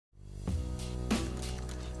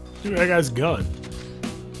Dude, that guy's gun.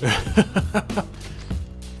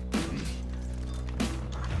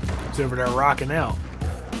 He's over there rocking out.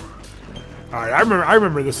 Alright, I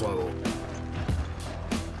remember this level.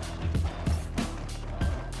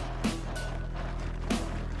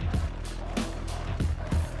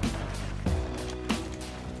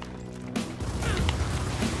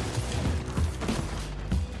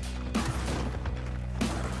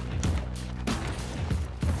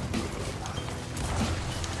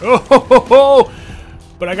 Oh, ho, ho, ho.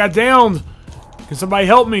 But I got downed. Can somebody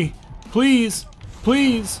help me? Please.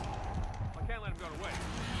 Please. I can't let him go to waste.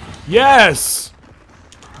 Yes.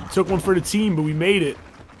 Took one for the team, but we made it.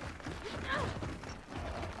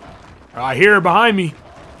 I hear her behind me.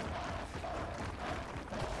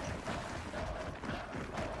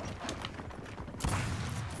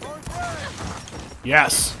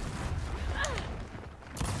 Yes.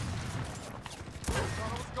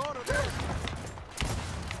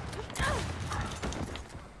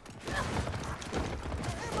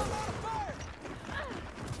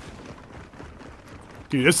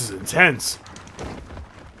 Dude, this is intense.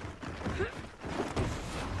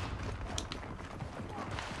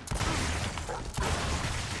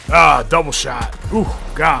 Ah, double shot. Ooh,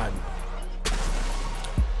 God.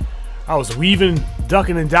 I was weaving,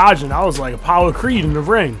 ducking, and dodging. I was like Apollo Creed in the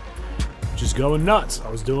ring. Just going nuts. I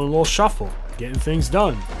was doing a little shuffle, getting things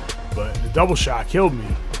done. But the double shot killed me.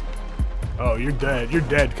 Oh, you're dead. You're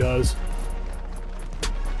dead, cuz.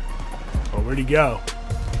 Oh, where'd he go?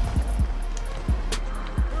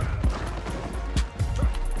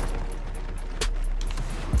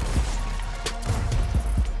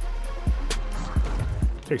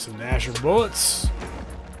 Take some Nasher bullets.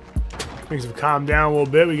 Things have calmed down a little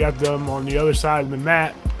bit. We got them on the other side of the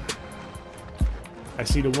mat. I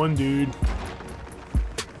see the one dude.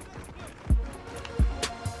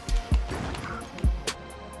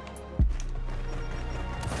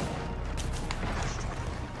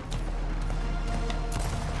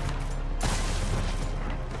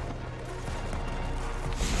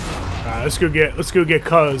 Alright, let's go get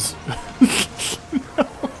Cuz.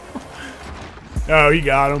 Oh, he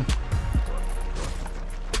got him.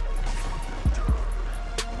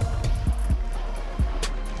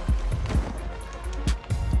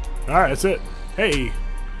 Alright, that's it. Hey,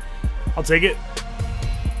 I'll take it.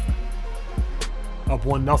 Up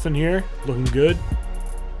 1-0 here. Looking good.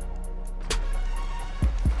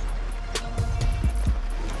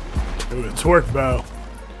 Ooh, the torque bow.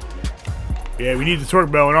 Yeah, we need the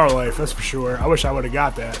torque bow in our life, that's for sure. I wish I would have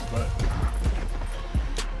got that, but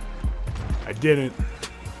I didn't.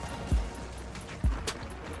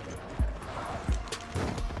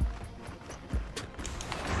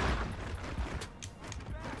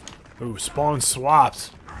 Ooh, spawn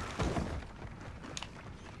swapped.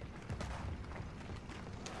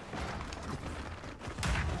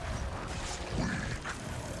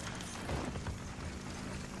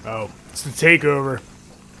 Oh, it's the takeover.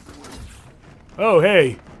 Oh,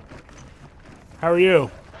 hey. How are you?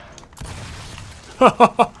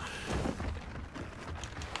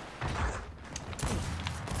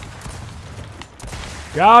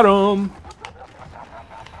 Got him.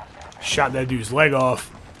 Shot that dude's leg off.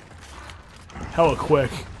 Hella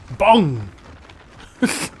quick. Boom.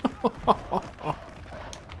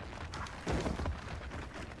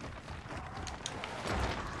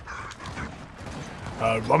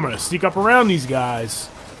 I'm gonna sneak up around these guys.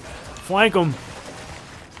 Flank them.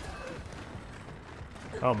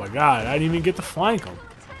 Oh my god, I didn't even get to flank them.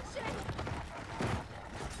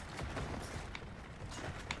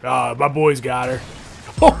 Ah, my boys got her.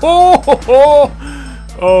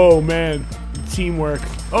 Oh man, teamwork.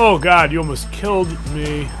 Oh god, you almost killed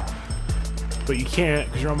me. But you can't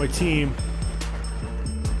because you're on my team.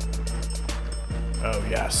 Oh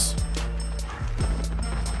yes.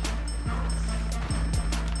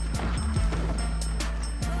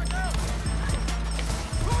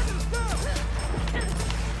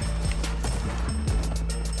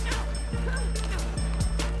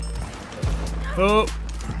 Oh,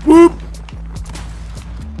 whoop!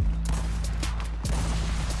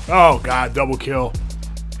 Oh god, double kill.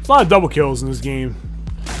 There's a lot of double kills in this game.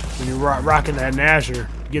 When you're rocking that Nasher,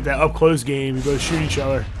 you get that up close game, you both shoot each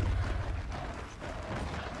other.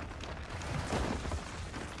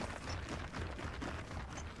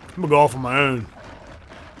 I'm gonna go off on my own.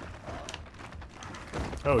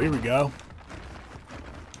 Oh, here we go.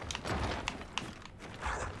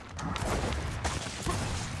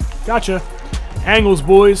 Gotcha. Angles,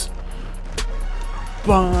 boys.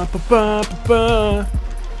 Ba, ba, ba, ba, ba.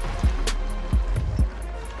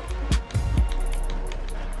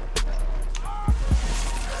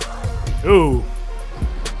 Ooh.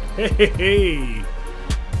 Hey.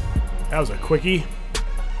 That was a quickie.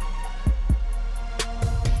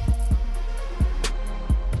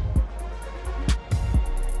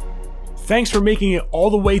 Thanks for making it all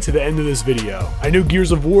the way to the end of this video. I know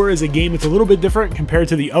Gears of War is a game that's a little bit different compared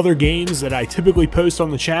to the other games that I typically post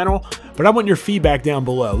on the channel, but I want your feedback down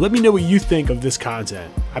below. Let me know what you think of this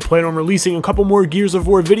content. I plan on releasing a couple more Gears of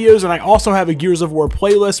War videos, and I also have a Gears of War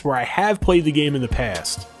playlist where I have played the game in the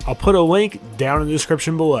past. I'll put a link down in the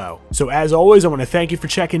description below. So as always, I want to thank you for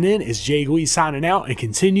checking in. It's Gleez signing out, and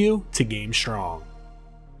continue to game strong.